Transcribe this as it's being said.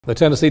The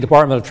Tennessee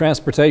Department of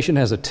Transportation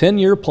has a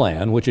 10-year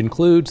plan which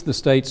includes the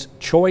state's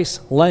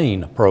Choice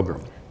Lane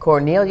program.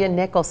 Cornelia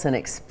Nicholson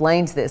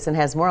explains this and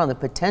has more on the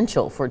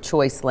potential for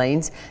choice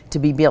lanes to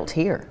be built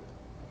here.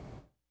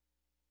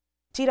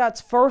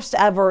 TDOT's first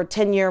ever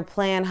 10-year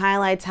plan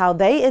highlights how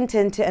they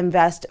intend to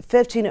invest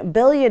 $15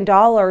 billion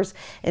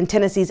in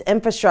Tennessee's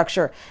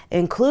infrastructure,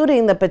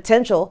 including the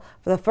potential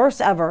for the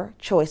first ever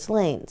choice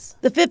lanes.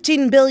 The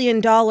 $15 billion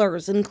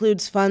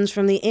includes funds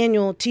from the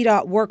annual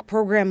TDOT Work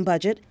Program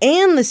Budget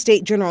and the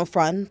State General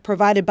Fund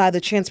provided by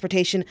the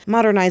Transportation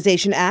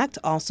Modernization Act,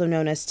 also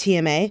known as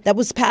TMA, that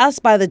was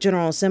passed by the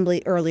General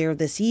Assembly earlier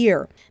this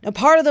year. Now,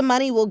 part of the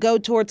money will go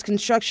towards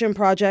construction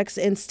projects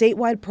and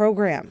statewide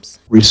programs.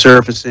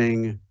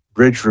 Resurfacing,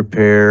 bridge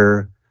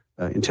repair,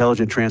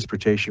 intelligent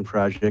transportation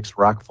projects,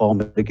 rockfall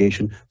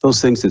mitigation,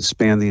 those things that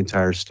span the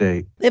entire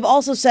state. They've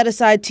also set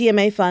aside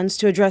TMA funds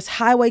to address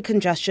highway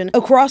congestion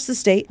across the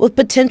state with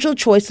potential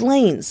choice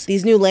lanes.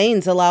 These new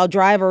lanes allow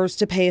drivers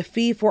to pay a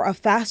fee for a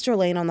faster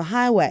lane on the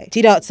highway.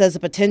 TDOT says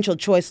a potential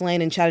choice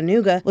lane in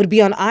Chattanooga would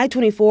be on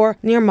I-24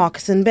 near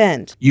Moccasin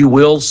Bend. You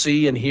will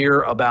see and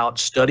hear about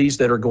studies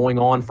that are going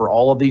on for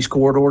all of these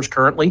corridors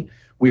currently.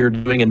 We are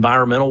doing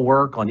environmental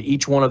work on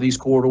each one of these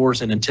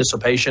corridors in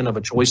anticipation of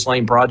a choice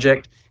lane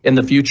project in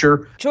the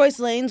future. Choice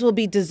lanes will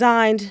be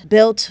designed,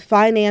 built,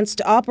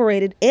 financed,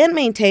 operated, and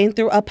maintained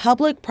through a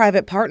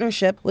public-private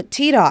partnership with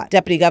TDOT.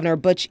 Deputy Governor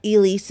Butch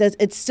Ely says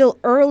it's still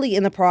early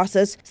in the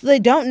process, so they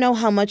don't know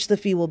how much the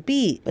fee will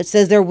be, but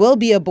says there will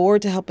be a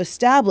board to help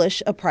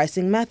establish a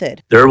pricing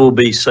method. There will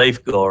be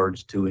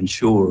safeguards to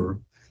ensure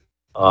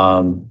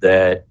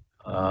that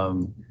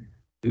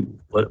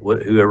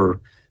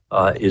whoever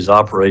is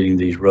operating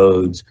these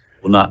roads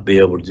will not be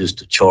able just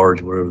to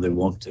charge wherever they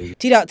want to.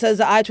 TDOT says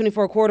the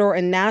I-24 corridor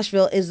in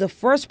Nashville is the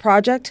first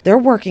project they're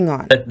working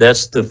on.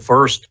 That's the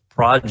first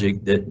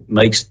project that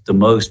makes the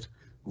most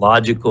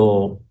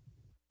logical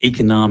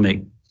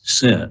economic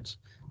sense.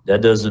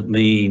 That doesn't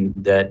mean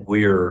that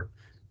we're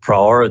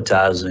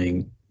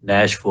prioritizing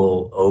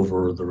Nashville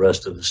over the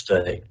rest of the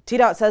state.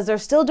 TDOT says they're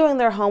still doing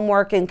their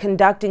homework and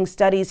conducting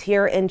studies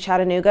here in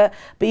Chattanooga,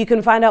 but you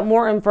can find out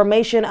more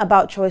information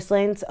about choice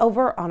lanes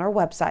over on our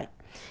website.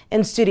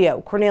 In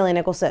studio, Cornelia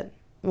Nicholson,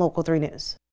 Local 3 News.